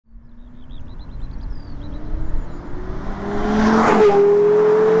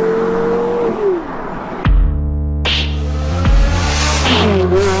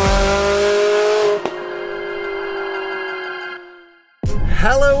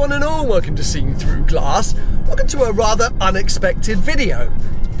one and all, welcome to Seeing Through Glass. Welcome to a rather unexpected video.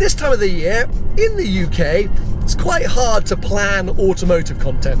 This time of the year, in the UK, it's quite hard to plan automotive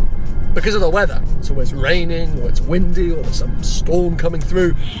content because of the weather. It's always raining, or it's windy, or there's some storm coming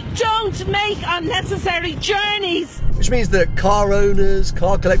through. Don't make unnecessary journeys! Which means that car owners,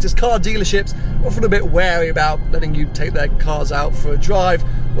 car collectors, car dealerships are often a bit wary about letting you take their cars out for a drive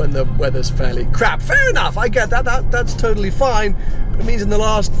when the weather's fairly crap. Fair enough, I get that, that's totally fine. But it means in the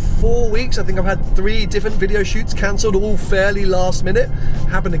last 4 weeks, I think I've had 3 different video shoots cancelled, all fairly last minute.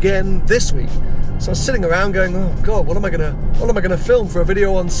 Happened again this week. So I was sitting around going, oh God, what am I gonna film for a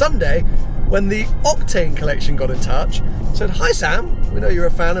video on Sunday? When the Octane Collection got in touch, said, hi Sam, we know you're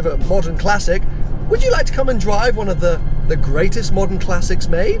a fan of a modern classic. Would you like to come and drive one of the greatest modern classics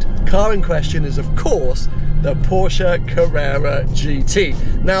made? Car in question is, of course, the Porsche Carrera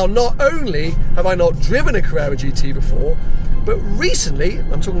GT. Now, not only have I not driven a Carrera GT before, but recently,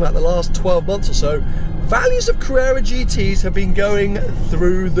 I'm talking about the last 12 months or so, values of Carrera GTs have been going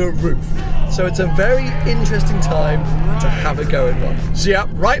through the roof. So it's a very interesting time to have a go in one. So yeah,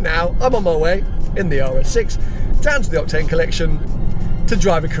 right now, I'm on my way in the RS6 down to the Octane Collection to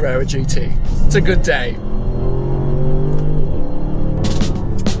drive a Carrera GT. It's a good day.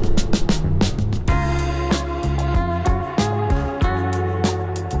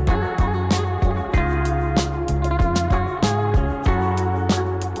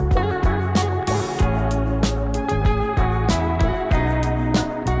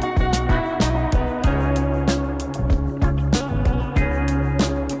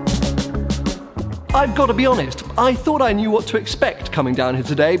 I've got to be honest, I thought I knew what to expect coming down here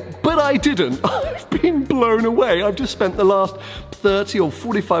today, but I didn't. I've been blown away. I've just spent the last 30 or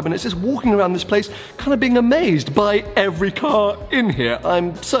 45 minutes just walking around this place, kind of being amazed by every car in here.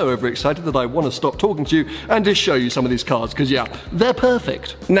 I'm so overexcited that I want to stop talking to you and just show you some of these cars, because yeah, they're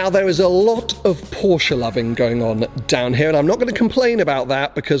perfect. Now, there is a lot of Porsche loving going on down here, and I'm not going to complain about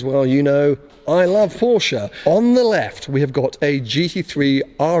that because, well, you know, I love Porsche. On the left, we have got a GT3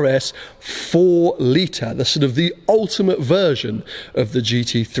 RS 4 litre, the sort of the ultimate version of the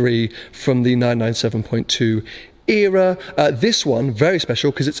GT3 from the 997.2 era. This one, very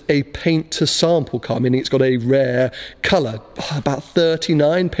special because it's a paint to sample car, meaning it's got a rare colour. About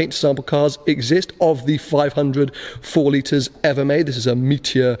 39 paint to sample cars exist of the 500 4 litres ever made. This is a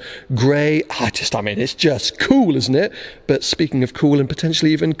Meteor Grey. I mean, it's just cool, isn't it? But speaking of cool and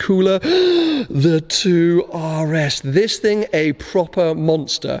potentially even cooler, the 2 RS. This thing, a proper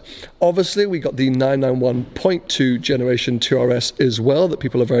monster. Obviously, we got the 991.2 generation 2 RS as well that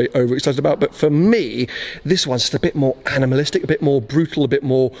people are very overexcited about. But for me, this one's just a bit more animalistic, a bit more brutal, a bit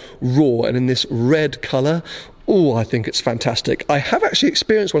more raw, and in this red colour. Oh, I think it's fantastic. I have actually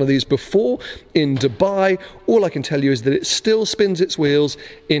experienced one of these before in Dubai. All I can tell you is that it still spins its wheels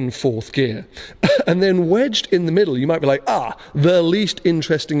in 4th gear. And then wedged in the middle, you might be like, the least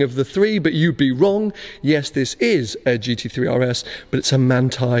interesting of the 3, but you'd be wrong. Yes, this is a GT3 RS, but it's a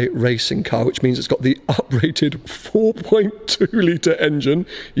Manthey racing car, which means it's got the uprated 4.2 litre engine.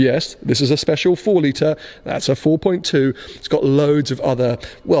 Yes, this is a special 4 litre. That's a 4.2. It's got loads of other,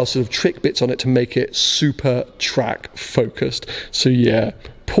 well, sort of trick bits on it to make it super track focused. So yeah,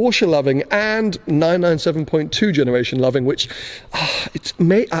 Porsche loving and 997.2 generation loving, which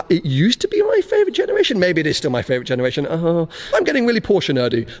it used to be my favourite generation. Maybe it is still my favourite generation. I'm getting really Porsche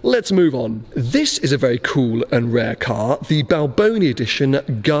nerdy. Let's move on. This is a very cool and rare car, the Balboni edition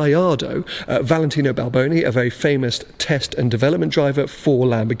Gallardo. Valentino Balboni, a very famous test and development driver for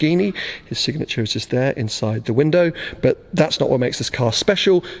Lamborghini. His signature is just there inside the window, but that's not what makes this car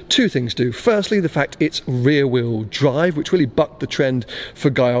special. 2 things do. Firstly, the fact it's rear-wheel drive, which really bucked the trend for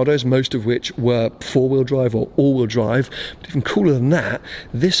Gallardos, most of which were 4-wheel drive or all-wheel drive. But even cooler than that,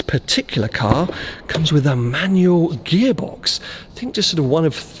 this particular car comes with a manual gearbox. I think just sort of one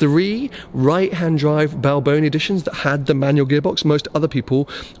of 3 right-hand drive Balboni editions that had the manual gearbox. Most other people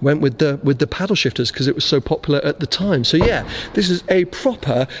went with the paddle shifters because it was so popular at the time. So yeah, this is a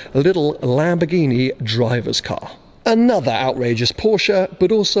proper little Lamborghini driver's car. Another outrageous Porsche,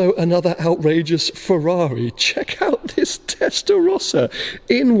 but also another outrageous Ferrari. Check out this Testarossa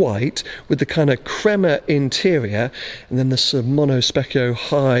in white with the kind of crema interior and then the monospecchio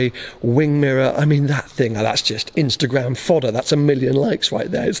high wing mirror. I mean, that thing, that's just Instagram fodder. That's 1 million likes right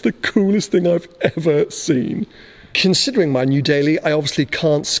there. It's the coolest thing I've ever seen. Considering my new daily, I obviously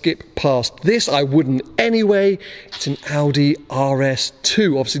can't skip past this. I wouldn't anyway. It's an Audi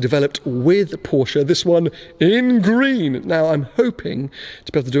RS2, obviously developed with Porsche, this one in green. Now, I'm hoping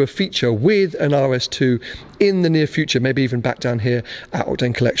to be able to do a feature with an RS2 in the near future, maybe even back down here at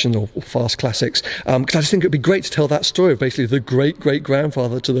Octane Collection or Fast Classics, because I just think it would be great to tell that story of basically the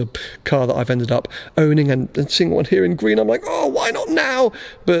great-great-grandfather to the car that I've ended up owning, and seeing one here in green, I'm like, oh, why not now?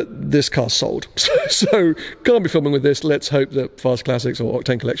 But this car's sold. So can't be filming with this. Let's hope that Fast Classics or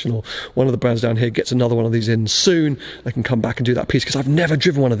Octane Collection or one of the brands down here gets another one of these in soon. I can come back and do that piece because I've never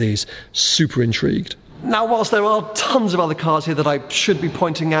driven one of these. Super intrigued. Now, whilst there are tons of other cars here that I should be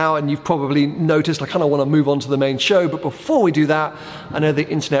pointing out, and you've probably noticed, I kind of want to move on to the main show, but before we do that, I know the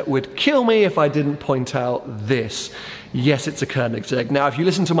internet would kill me if I didn't point out this. Yes, it's a Koenigsegg. Now, if you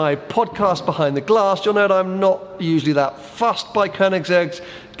listen to my podcast Behind the Glass, you'll know that I'm not usually that fussed by Koenigsegg's.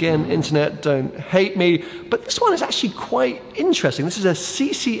 Again, internet, don't hate me, but this one is actually quite interesting. This is a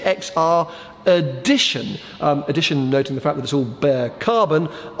CCXR Edition. Edition noting the fact that it's all bare carbon,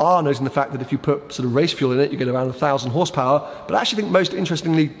 R noting the fact that if you put sort of race fuel in it, you get around 1,000 horsepower. But I actually think most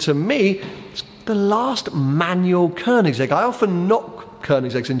interestingly to me, it's the last manual Koenigsegg. I often knock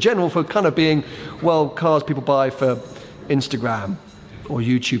Koenigsegg's in general for kind of being, well, cars people buy for Instagram or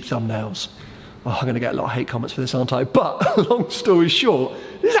YouTube thumbnails. Oh, I'm going to get a lot of hate comments for this, aren't I? But long story short,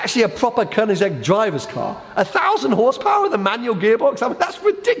 this is actually a proper Koenigsegg driver's car. 1,000 horsepower with a manual gearbox. I mean, that's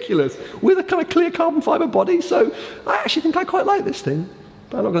ridiculous. With a kind of clear carbon fibre body. So I actually think I quite like this thing.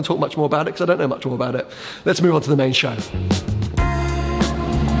 But I'm not going to talk much more about it because I don't know much more about it. Let's move on to the main show.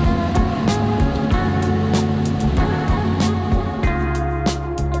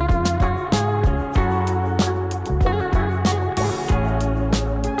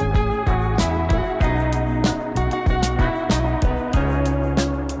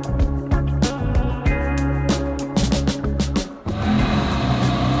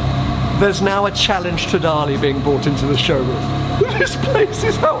 There's now a challenge Stradale being brought into the showroom. This place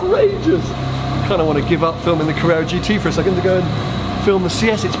is outrageous. I kind of want to give up filming the Carrera GT for a second to go and film the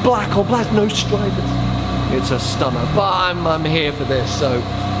CS. It's black on black, no stripes. It's a stunner, but I'm here for this. So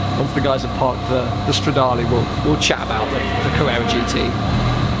once the guys have parked the Stradale, we'll chat about the Carrera GT.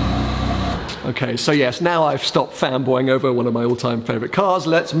 Okay, so yes, now I've stopped fanboying over one of my all-time favourite cars.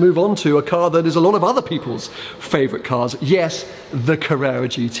 Let's move on to a car that is a lot of other people's favourite cars. Yes, the Carrera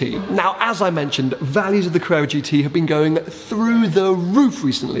GT. Now, as I mentioned, values of the Carrera GT have been going through the roof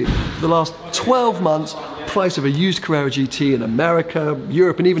recently. For the last 12 months, price of a used Carrera GT in America,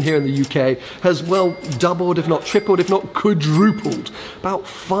 Europe, and even here in the UK has, well, doubled, if not tripled, if not quadrupled. About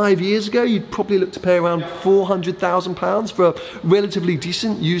 5 years ago, you'd probably look to pay around £400,000 for a relatively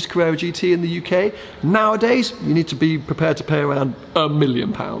decent used Carrera GT in the UK. Nowadays, you need to be prepared to pay around £1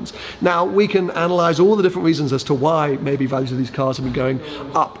 million. Now, we can analyse all the different reasons as to why maybe values of these cars have been going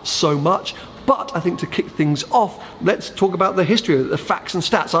up so much. But I think to kick things off, let's talk about the history of it, the facts and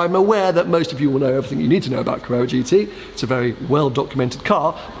stats. I'm aware that most of you will know everything you need to know about Carrera GT. It's a very well-documented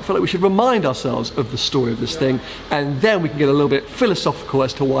car. I feel like we should remind ourselves of the story of this thing, and then we can get a little bit philosophical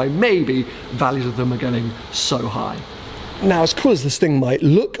as to why maybe values of them are getting so high. Now, as cool as this thing might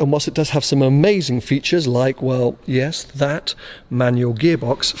look, and whilst it does have some amazing features like, well, yes, that manual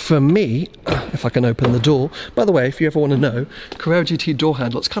gearbox, for me, if I can open the door, by the way, if you ever want to know, Carrera GT door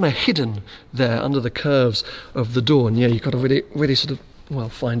handle, it's kind of hidden there under the curves of the door, and yeah, you've got to really sort of, well,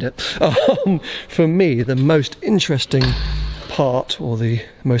 find it. For me, the most interesting part, or the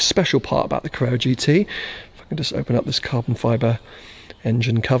most special part about the Carrera GT, if I can just open up this carbon fibre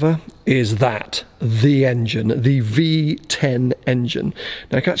engine cover, is that the engine, the V10 engine.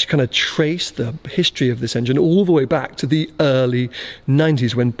 Now I can actually kind of trace the history of this engine all the way back to the early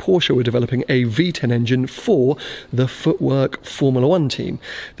 90s when Porsche were developing a V10 engine for the Footwork Formula One team.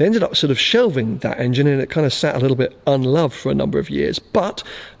 They ended up sort of shelving that engine, and it kind of sat a little bit unloved for a number of years, but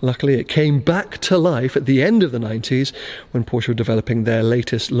luckily it came back to life at the end of the 90s when Porsche were developing their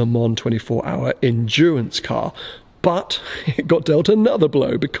latest Le Mans 24-hour endurance car. But it got dealt another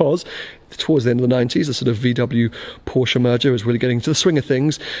blow because towards the end of the 90s, the sort of VW Porsche merger was really getting into the swing of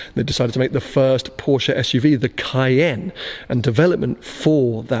things. They decided to make the first Porsche SUV, the Cayenne, and development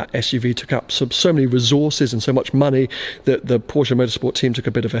for that SUV took up so many resources and so much money that the Porsche Motorsport team took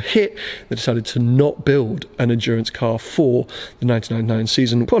a bit of a hit. They decided to not build an endurance car for the 1999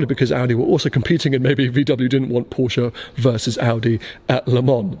 season, probably because Audi were also competing and maybe VW didn't want Porsche versus Audi at Le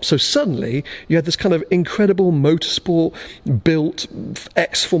Mans. So suddenly you had this kind of incredible motorsport built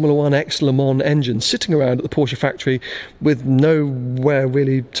ex-Formula One, ex Le Mans engine sitting around at the Porsche factory with nowhere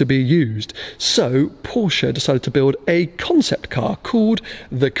really to be used. So Porsche decided to build a concept car called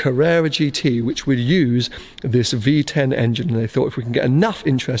the Carrera GT, which would use this V10 engine. And they thought if we can get enough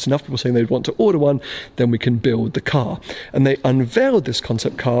interest, enough people saying they'd want to order one, then we can build the car. And they unveiled this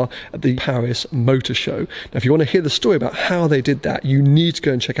concept car at the Paris Motor Show. Now, if you want to hear the story about how they did that, you need to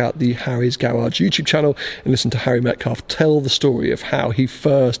go and check out the Harry's Garage YouTube channel and listen to Harry Metcalf tell the story of how he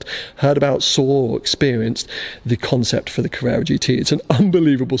first heard about, saw, or experienced the concept for the Carrera GT. It's an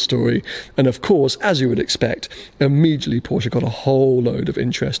unbelievable story. And of course, as you would expect, immediately Porsche got a whole load of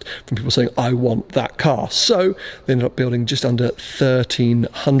interest from people saying, I want that car. So they ended up building just under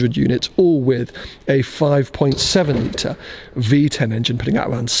 1,300 units, all with a 5.7 litre V10 engine, putting out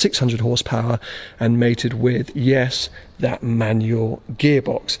around 600 horsepower and mated with, yes, that manual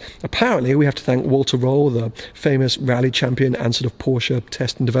gearbox. Apparently, we have to thank Walter Roll, the famous rally champion and sort of Porsche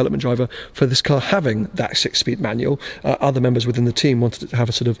test and development driver, for this car having that 6-speed manual. Other members within the team wanted it to have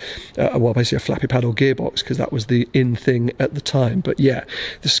a sort of, well, basically a flappy paddle gearbox, because that was the in thing at the time. But yeah,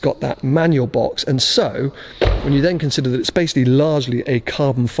 this has got that manual box. And so, when you then consider that it's basically largely a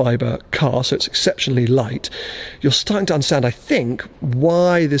carbon fibre car, so it's exceptionally light, you're starting to understand, I think,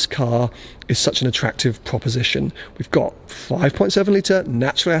 why this car is such an attractive proposition. We've got 5.7 litre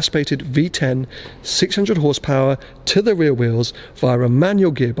naturally aspirated V10, 600 horsepower to the rear wheels via a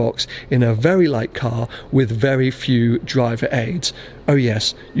manual gearbox in a very light car with very few driver aids. Oh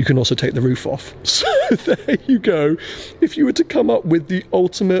yes, you can also take the roof off. So there you go. If you were to come up with the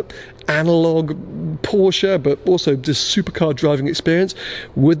ultimate analogue Porsche, but also this supercar driving experience,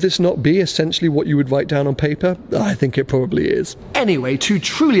 would this not be essentially what you would write down on paper? I think it probably is. Anyway, to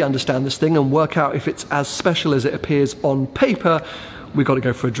truly understand this thing and work out if it's as special as it appears on paper, we've got to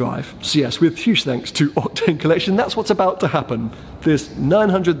go for a drive. So yes, with huge thanks to Octane Collection, that's what's about to happen. This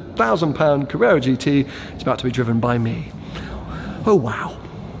 £900,000 Carrera GT is about to be driven by me. Oh wow.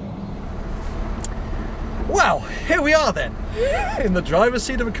 Well, here we are then, in the driver's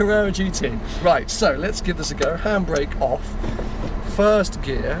seat of a Carrera GT. Right, so let's give this a go. Handbrake off. First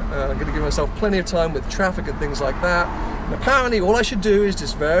gear. I'm going to give myself plenty of time with traffic and things like that. And apparently all I should do is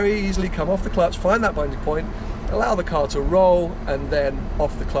just very easily come off the clutch, find that binding point, allow the car to roll, and then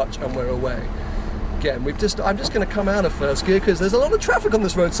off the clutch and we're away. Again, I'm just going to come out of first gear because there's a lot of traffic on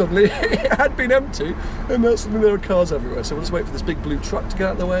this road suddenly. It had been empty, and now suddenly there are cars everywhere. So we'll just wait for this big blue truck to get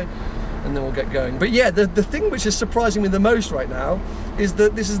out of the way, and then we'll get going. But yeah, the thing which is surprising me the most right now is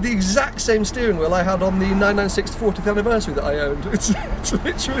that this is the exact same steering wheel I had on the 996 40th anniversary that I owned. It's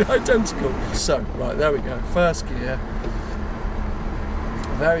literally identical. So, right, there we go. First gear.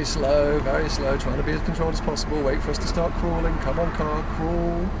 Very slow, trying to be as controlled as possible. Wait for us to start crawling. Come on, car,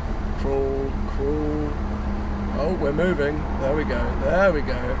 crawl, crawl, crawl. Oh, we're moving. There we go, there we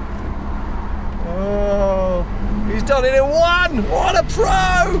go. Oh, he's done it in one! What a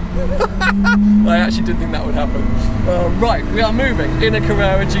pro! I actually didn't think that would happen. Right, we are moving in a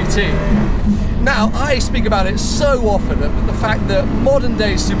Carrera GT. Now, I speak about it so often, the fact that modern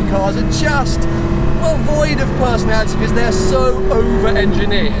day supercars are just, well, void of personality because they're so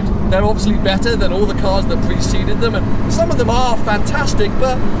over-engineered. They're obviously better than all the cars that preceded them, and some of them are fantastic,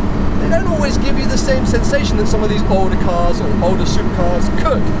 but they don't always give you the same sensation that some of these older cars or older supercars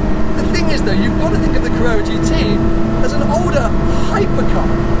could. The thing is though, you've got to think of the Carrera GT as an older hypercar.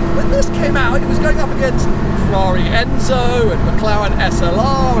 When this came out, it was going up against Ferrari Enzo and McLaren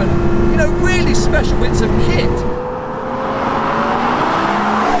SLR and, you know, really special bits of kit.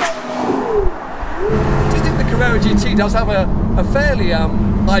 Do you think the Carrera GT does have a fairly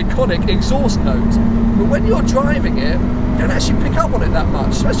iconic exhaust note? But when you're driving it, you don't actually pick up on it that much,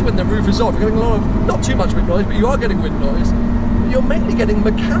 especially when the roof is off. You're getting a lot of, not too much wind noise, but you are getting wind noise. But you're mainly getting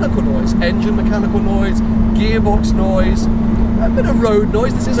mechanical noise, engine mechanical noise, gearbox noise, a bit of road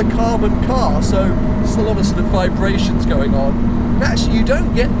noise. This is a carbon car, so there's a lot of sort of vibrations going on. And actually you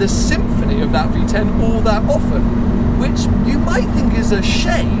don't get the symphony of that V10 all that often, which you might think is a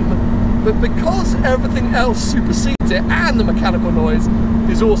shame, but because everything else supersedes it and the mechanical noise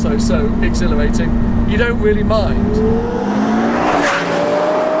is also so exhilarating, you don't really mind.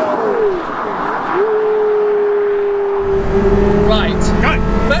 Right, go!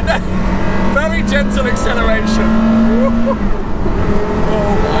 Very gentle acceleration.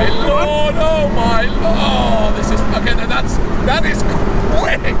 Oh my lord, oh my lord. Oh, this is, okay, that is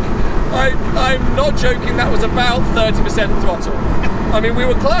quick. I'm not joking, that was about 30% throttle. I mean, we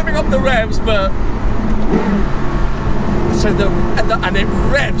were climbing up the revs, but and it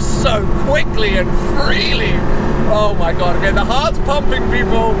revs so quickly and freely. Oh my god, okay, the heart's pumping,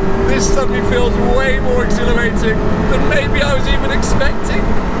 people. This suddenly feels way more exhilarating than maybe I was even expecting.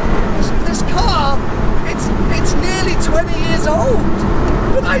 Just car, it's nearly 20 years old,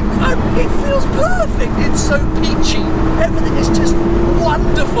 but it feels perfect. It's so peachy. Everything is just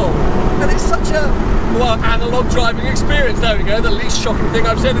wonderful, and it's such a analog driving experience. There we go, the least shocking thing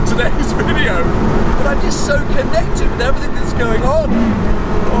I've said in today's video. But I'm just so connected with everything that's going on.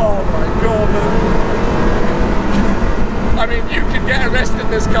 Oh my god. I mean, you can get arrested in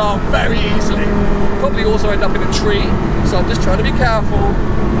this car very easily. Probably also end up in a tree, so I'm just trying to be careful.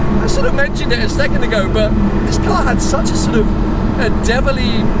 I sort of mentioned it a second ago, but this car had such a sort of a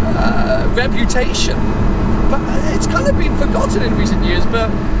devilly reputation. But it's kind of been forgotten in recent years,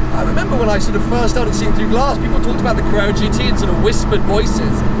 but I remember when I sort of first started seeing through glass, people talked about the Carrera GT in sort of whispered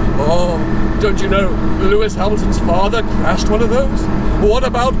voices. Oh, don't you know, Lewis Hamilton's father crashed one of those? What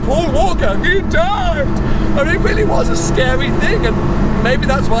about Paul Walker? He died! I mean, it really was a scary thing, and maybe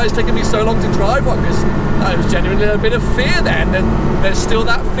that's why it's taken me so long to drive one, because I was genuinely a bit of fear then, and there's still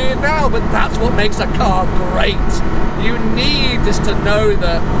that fear now, but that's what makes a car great. You need just to know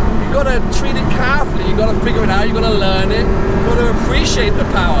that you've got to treat it carefully, you've got to figure it out, you've got to learn it, you've got to appreciate the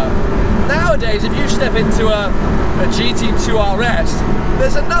power. Nowadays, if you step into a GT2 RS,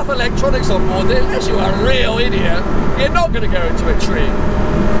 there's enough electronics on board that unless you're a real idiot, you're not going to go into a tree.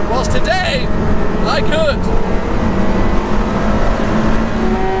 Whilst today, I could.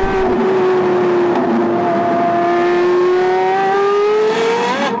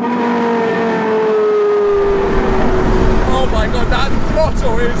 Oh my god, that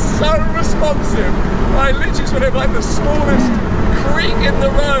throttle is so responsive. I literally just went over like the smallest creek in the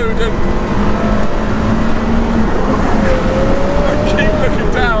road, and I keep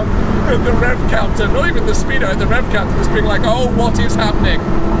looking down at the rev counter, not even the speedo, at the rev counter, just being like, oh, what is happening?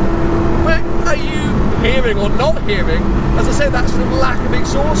 But are you hearing or not hearing, as I said, that sort of lack of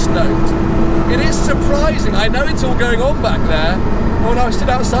exhaust note? It is surprising. I know it's all going on back there. When I stood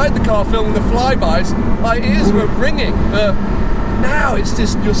outside the car filming the flybys, my ears were ringing, but now it's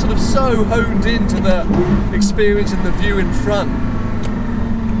just, you're sort of so honed into the experience and the view in front.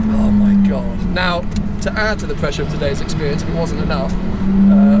 Oh my god. Now, to add to the pressure of today's experience, if it wasn't enough,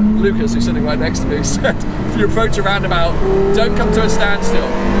 Lucas, who's sitting right next to me, said if you approach a roundabout, don't come to a standstill,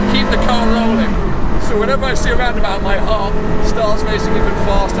 keep the car rolling. So whenever I see a roundabout, my heart starts racing even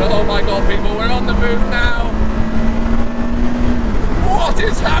faster. Oh my god, people, we're on the move now. What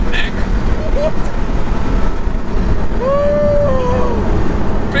is happening?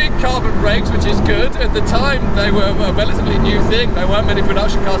 Big carbon brakes, which is good. At the time, they were a relatively new thing. There weren't many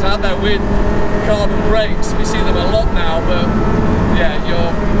production cars out there with carbon brakes. We see them a lot now, but yeah,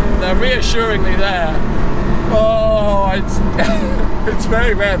 they're reassuringly there. Oh, it's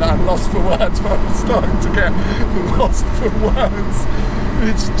very rare that I'm lost for words, but I'm starting to get lost for words.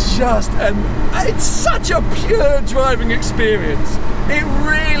 It's just, it's such a pure driving experience. It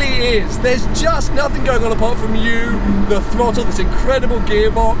really is. There's just nothing going on apart from you, the throttle, this incredible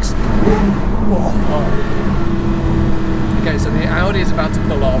gearbox. Okay, so the Audi is about to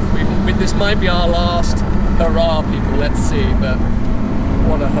pull off. This might be our last hurrah, people. Let's see, but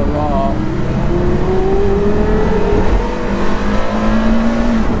what a hurrah.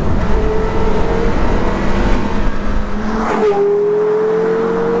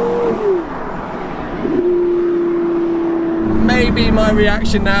 Maybe my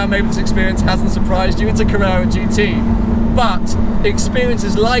reaction now, maybe this experience hasn't surprised you. It's a Carrera GT. But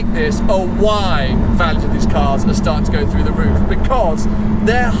experiences like this are why values of these cars are starting to go through the roof, because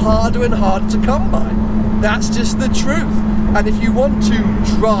they're harder and harder to come by. That's just the truth. And if you want to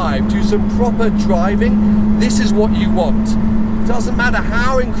drive, do some proper driving, this is what you want. Doesn't matter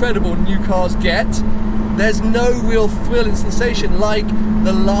how incredible new cars get, there's no real thrill and sensation like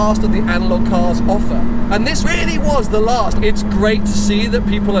the last of the analog cars offer. And this really was the last. It's great to see that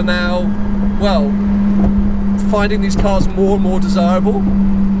people are now, well, finding these cars more and more desirable.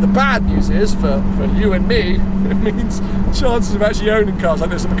 The bad news is, for you and me, it means chances of actually owning cars like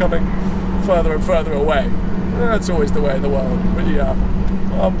this are becoming further and further away. That's always the way of the world. But yeah,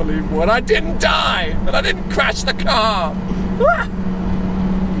 unbelievable. And I didn't die! And I didn't crash the car! Ah!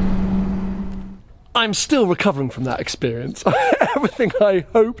 I'm still recovering from that experience. Everything I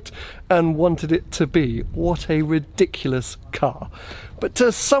hoped and wanted it to be. What a ridiculous car. But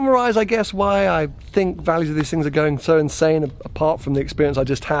to summarise, I guess, why I think values of these things are going so insane, apart from the experience I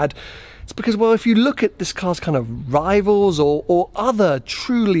just had, it's because, well, if you look at this car's kind of rivals or other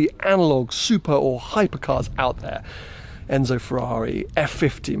truly analog super or hypercars out there, Enzo Ferrari,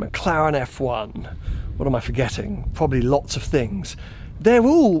 F50, McLaren F1, what am I forgetting? Probably lots of things. They're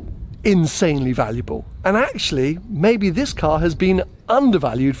all insanely valuable, and actually maybe this car has been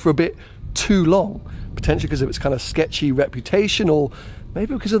undervalued for a bit too long, potentially because of its kind of sketchy reputation or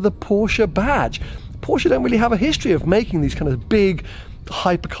Maybe because of the Porsche badge. Porsche don't really have a history of making these kind of big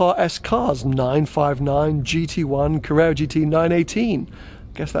hypercar-esque cars. 959, GT1, Carrera GT 918.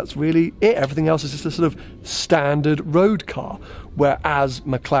 I guess that's really it. Everything else is just a sort of standard road car. Whereas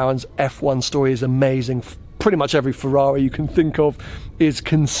McLaren's F1 story is amazing. Pretty much every Ferrari you can think of is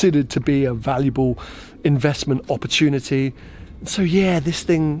considered to be a valuable investment opportunity. So yeah, this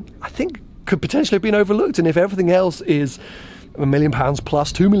thing, I think, could potentially have been overlooked. And if everything else is £1 million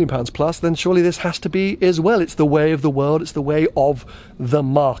plus, £2 million plus, then surely this has to be as well. It's the way of the world. It's the way of the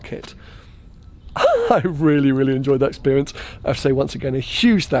market. I really, really enjoyed that experience. I have to say once again, a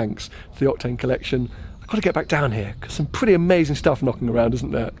huge thanks to the Octane Collection. I've got to get back down here because some pretty amazing stuff knocking around,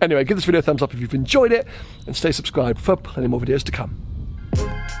 isn't there? Anyway, give this video a thumbs up if you've enjoyed it and stay subscribed for plenty more videos to come.